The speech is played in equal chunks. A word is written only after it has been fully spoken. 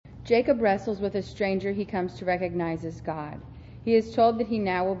Jacob wrestles with a stranger he comes to recognize as God. He is told that he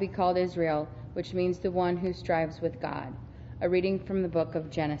now will be called Israel, which means the one who strives with God. A reading from the book of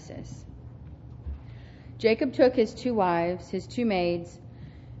Genesis. Jacob took his 2 wives, his 2 maids,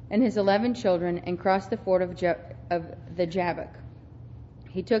 and his 11 children and crossed the ford of the Jabbok.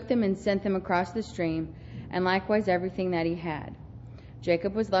 He took them and sent them across the stream, and likewise everything that he had.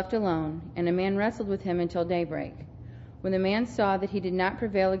 Jacob was left alone, and a man wrestled with him until daybreak. When the man saw that he did not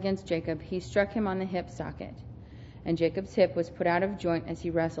prevail against Jacob, he struck him on the hip socket. And Jacob's hip was put out of joint as he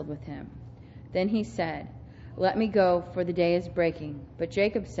wrestled with him. Then he said, "Let me go, for the day is breaking." But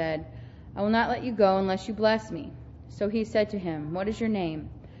Jacob said, "I will not let you go unless you bless me." So he said to him, "What is your name?"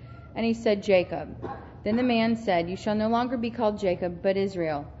 And he said, "Jacob." Then the man said, "You shall no longer be called Jacob, but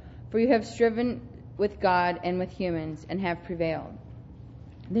Israel, for you have striven with God and with humans, and have prevailed."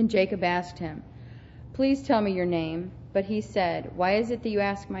 Then Jacob asked him, "Please tell me your name." But he said, "Why is it that you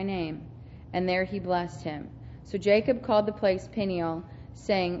ask my name?" And there he blessed him. So Jacob called the place Peniel,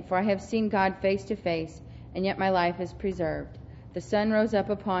 saying, "For I have seen God face to face, and yet my life is preserved." The sun rose up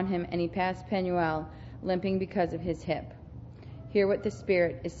upon him, and he passed Penuel, limping because of his hip. Hear what the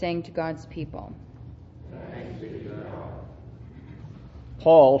Spirit is saying to God's people. Thanks be to God.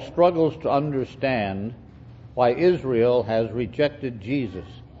 Paul struggles to understand why Israel has rejected Jesus,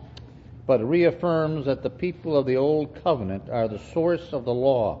 but reaffirms that the people of the Old Covenant are the source of the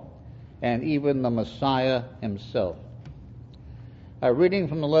law and even the Messiah himself. A reading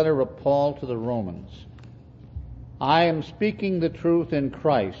from the letter of Paul to the Romans. I am speaking the truth in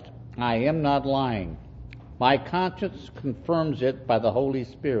Christ. I am not lying. My conscience confirms it by the Holy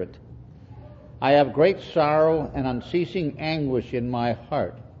Spirit. I have great sorrow and unceasing anguish in my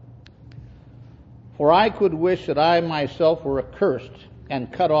heart. For I could wish that I myself were accursed and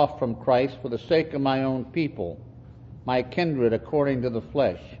cut off from Christ for the sake of my own people, my kindred according to the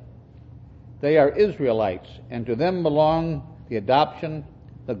flesh. They are Israelites, and to them belong the adoption,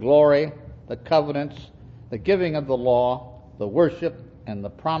 the glory, the covenants, the giving of the law, the worship, and the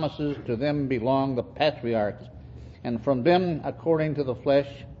promises. To them belong the patriarchs, and from them, according to the flesh,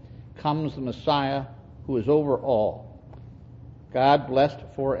 comes the Messiah, who is over all. God blessed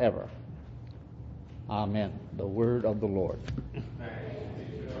forever. Amen. The word of the Lord.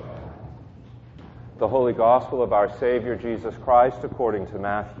 The Holy Gospel of our Savior Jesus Christ according to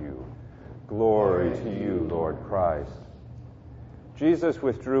Matthew. Glory to you, Lord Christ. Jesus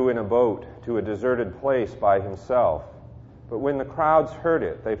withdrew in a boat to a deserted place by himself, but when the crowds heard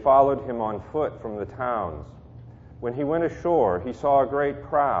it, they followed him on foot from the towns. When he went ashore, he saw a great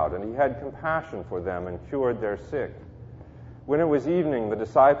crowd, and he had compassion for them and cured their sick. When it was evening, the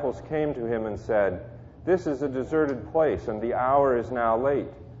disciples came to him and said, "This is a deserted place, and the hour is now late.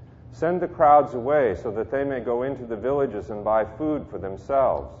 Send the crowds away so that they may go into the villages and buy food for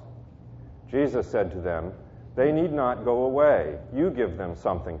themselves." Jesus said to them, "They need not go away. You give them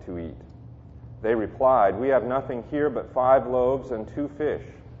something to eat." They replied, "We have nothing here but 5 loaves and 2 fish."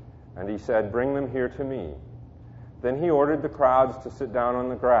 And he said, "Bring them here to me." Then he ordered the crowds to sit down on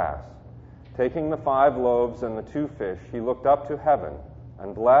the grass. Taking the 5 loaves and the 2 fish, he looked up to heaven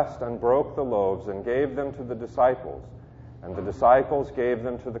and blessed and broke the loaves and gave them to the disciples, and the disciples gave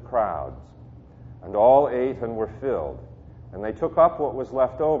them to the crowds. And all ate and were filled. And they took up what was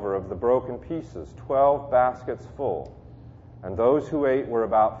left over of the broken pieces, 12 baskets full. And those who ate were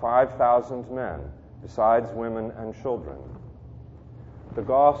about 5,000 men, besides women and children. The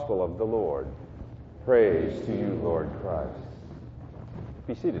Gospel of the Lord. Praise to you, Lord Christ.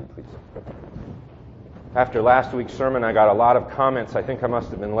 Be seated, please. After last week's sermon, I got a lot of comments. I think I must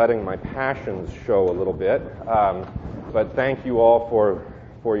have been letting my passions show a little bit. But thank you all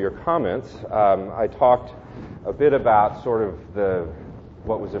for your comments. I talked a bit about sort of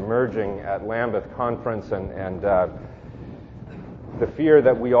what was emerging at Lambeth conference and the fear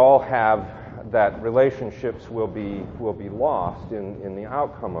that we all have that relationships will be lost in the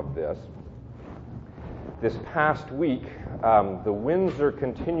outcome of this. This past week, the Windsor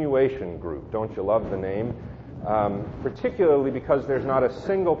Continuation Group, don't you love the name? Particularly because there's not a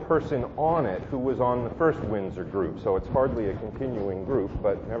single person on it who was on the first Windsor group, so it's hardly a continuing group,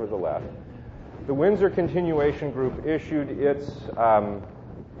 but nevertheless. The Windsor Continuation Group issued its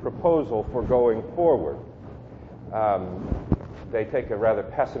proposal for going forward. They take a rather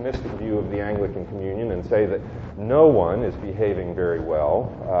pessimistic view of the Anglican Communion and say that no one is behaving very well,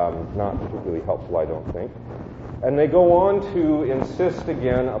 not particularly helpful, I don't think. And they go on to insist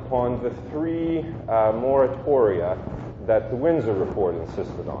again upon the 3 moratoria that the Windsor Report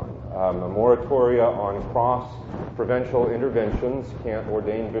insisted on. A moratoria on cross-provincial interventions, can't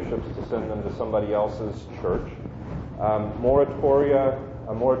ordain bishops to send them to somebody else's church. Moratoria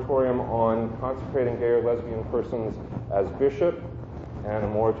a moratorium on consecrating gay or lesbian persons as bishop, and a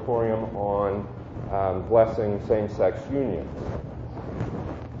moratorium on blessing same-sex unions.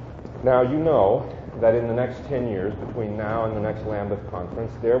 Now, you know that in the next 10 years, between now and the next Lambeth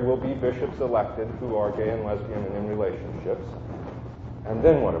conference, there will be bishops elected who are gay and lesbian and in relationships. And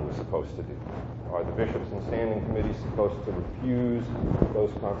then what are we supposed to do? Are the bishops and standing committees supposed to refuse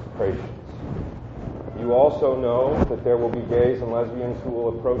those consecrations? You also know that there will be gays and lesbians who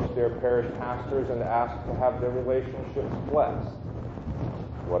will approach their parish pastors and ask to have their relationships blessed.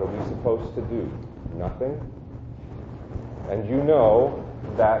 What are we supposed to do? Nothing. And you know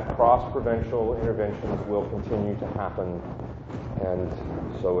that cross-provincial interventions will continue to happen, and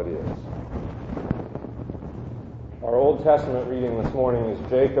so it is. Our Old Testament reading this morning is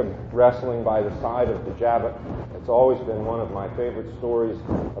Jacob wrestling by the side of the Jabbok. It's always been one of my favorite stories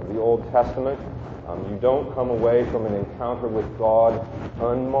of the Old Testament. You don't come away from an encounter with God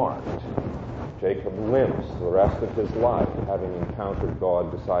unmarked. Jacob limps the rest of his life, having encountered God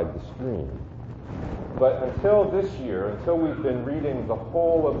beside the stream. But until this year, until we've been reading the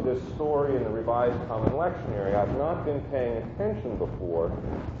whole of this story in the Revised Common Lectionary, I've not been paying attention before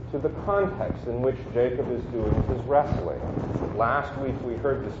to the context in which Jacob is doing his wrestling. Last week we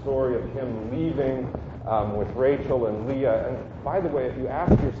heard the story of him leaving with Rachel and Leah. And by the way, if you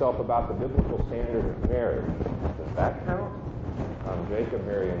ask yourself about the biblical standard of marriage, does that count? Jacob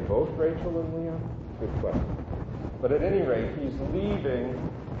marrying both Rachel and Leah? Good question. But at any rate, he's leaving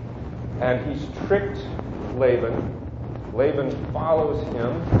and he's tricked Laban. Laban follows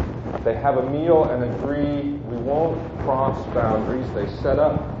him. They have a meal and agree we won't cross boundaries. They set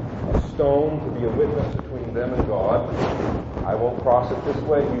up a stone to be a witness between them and God. I won't cross it this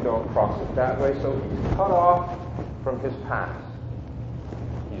way, you don't cross it that way. So he's cut off from his past.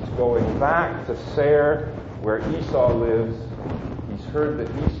 He's going back to Seir, where Esau lives. He's heard that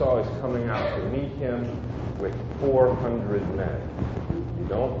Esau is coming out to meet him with 400 men. You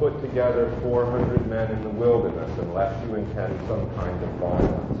don't put together 400 men in the wilderness unless you intend some kind of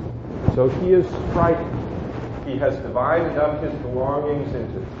violence. So he is frightened. He has divided up his belongings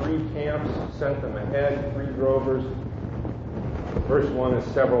into 3 camps, sent them ahead, 3 drovers. The first one is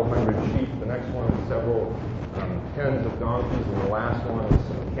several hundred sheep, the next one is several tens of donkeys, and the last one is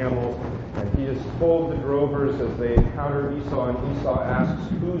some camels. And he has told the drovers as they encounter Esau, and Esau asks,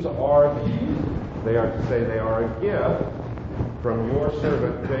 "Whose are these?" They are to say, "They are a gift from your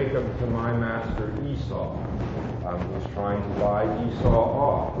servant Jacob to my master Esau." He's trying to buy Esau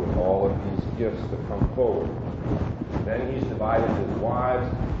off with all of these gifts to come forward. Then he's divided his wives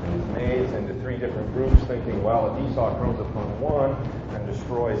and his maids into 3 different groups, thinking, well, if Esau comes upon one and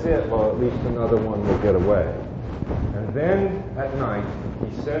destroys it, well, at least another one will get away. And then at night,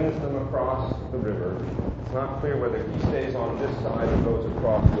 he sends them across the river. It's not clear whether he stays on this side or goes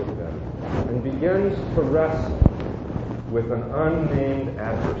across with them, and begins to wrestle with an unnamed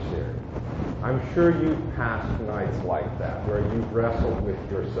adversary. I'm sure you've passed nights like that, where you've wrestled with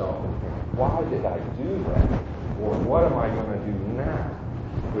yourself and think, why did I do that? Or what am I going to do now?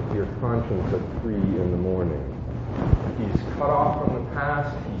 With your conscience at 3 in the morning. He's cut off from the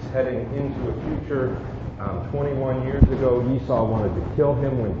past. He's heading into a future. 21 years ago, Esau wanted to kill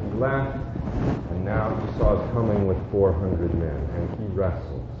him when he left. And now Esau's coming with 400 men, and he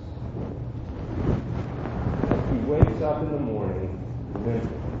wrestles. He wakes up in the morning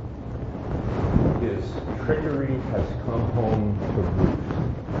limping. His trickery has come home to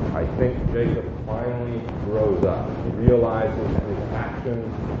roost. I think Jacob finally grows up. He realizes his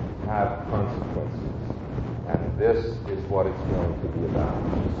actions have consequences. And this is what it's going to be about.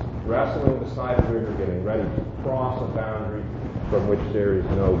 He's wrestling beside the river, getting ready to cross a boundary from which there is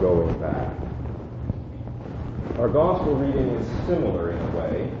no going back. Our gospel reading is similar in a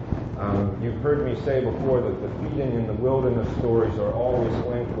way. You've heard me say before that the feeding in the wilderness stories are always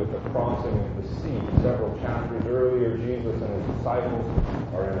linked with the crossing of the sea. Several chapters earlier, Jesus and his disciples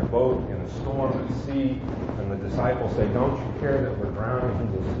are in a boat in a storm at sea, and the disciples say, "Don't you care that we're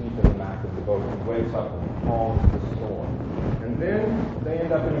drowning?" He's asleep in the back of the boat. He wakes up and calms the storm. And then they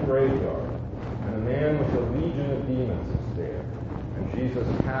end up in a graveyard, and a man with a legion of demons is there. And Jesus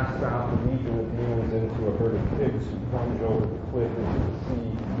casts out the legion of demons into a herd of pigs who plunge over the cliff into the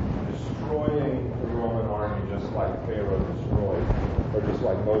sea, destroying the Roman army just like Pharaoh destroyed, or just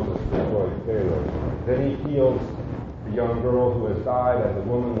like Moses destroyed Pharaoh. Then he heals the young girl who has died and the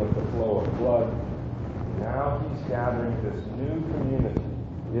woman with the flow of blood. Now he's gathering this new community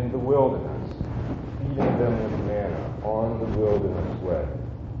in the wilderness, feeding them with manna on the wilderness way.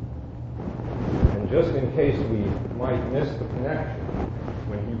 And just in case we might miss the connection,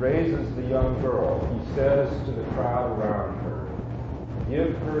 when he raises the young girl, he says to the crowd around her,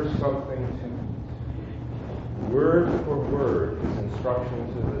 Give her something to eat. Word for word, his instruction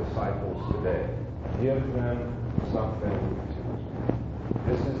to the disciples today. Give them something to eat.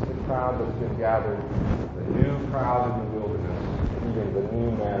 This is the crowd that's been gathered, the new crowd in the wilderness, eating the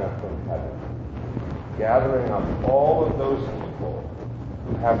new manna from heaven. Gathering up all of those people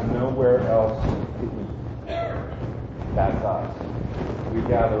who have nowhere else to eat. That's us. We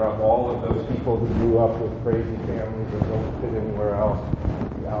gather up all of those people who grew up with crazy families and don't fit anywhere else.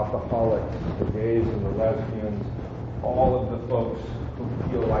 The alcoholics, the gays and the lesbians, all of the folks who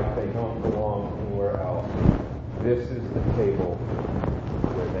feel like they don't belong anywhere else. This is the table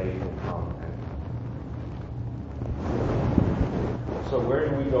where they can come and eat. So where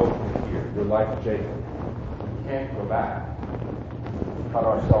do we go from here? You're like Jacob. We can't go back. Cut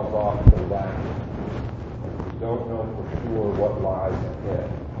ourselves off from that. We don't know for sure what lies ahead,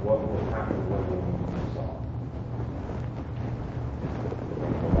 what will happen when we meet Esau. We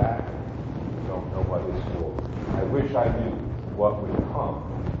can't go back. We don't know what is forward. I wish I knew what would come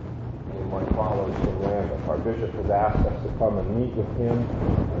in what follows from Lambeth. Our bishop has asked us to come and meet with him.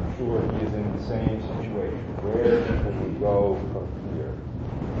 I'm sure he is in the same situation. Where can we go from here?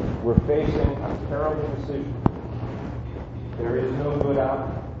 We're facing a terrible decision. There is no good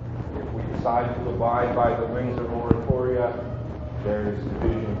outcome. If we decide to abide by the rings of oratoria, there is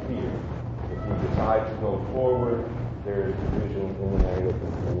division here. If we decide to go forward, there is division in the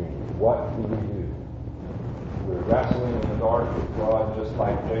Anglican community. What do we do? We're wrestling in the dark with God, just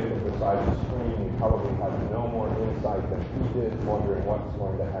like Jacob beside the stream. We probably have no more insight than he did, wondering what's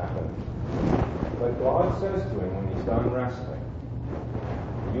going to happen. But God says to him when he's done wrestling,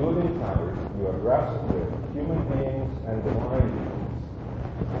 you have encountered, you have wrestled with human beings and divine beings,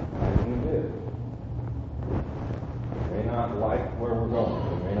 and you did. You may not like where we're going.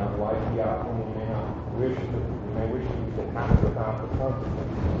 You may not like the outcome. You may not wish that we could happen without the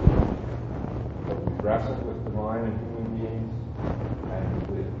consequences. But we wrestled with divine and human beings, and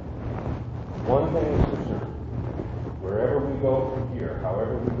we did. One thing is for certain. Wherever we go from here,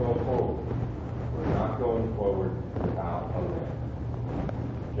 however we go forward, we're not going forward without a limb.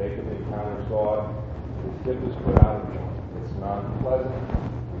 Jacob encounters God. His hip is put out of joint. It's not pleasant.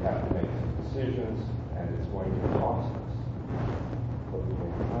 We have to make some decisions, and it's going to cost us. But we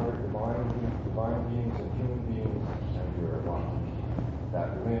encounter divine beings and human beings, and we're alive.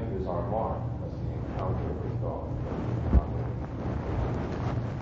 That limp is our mark of the encounter with God.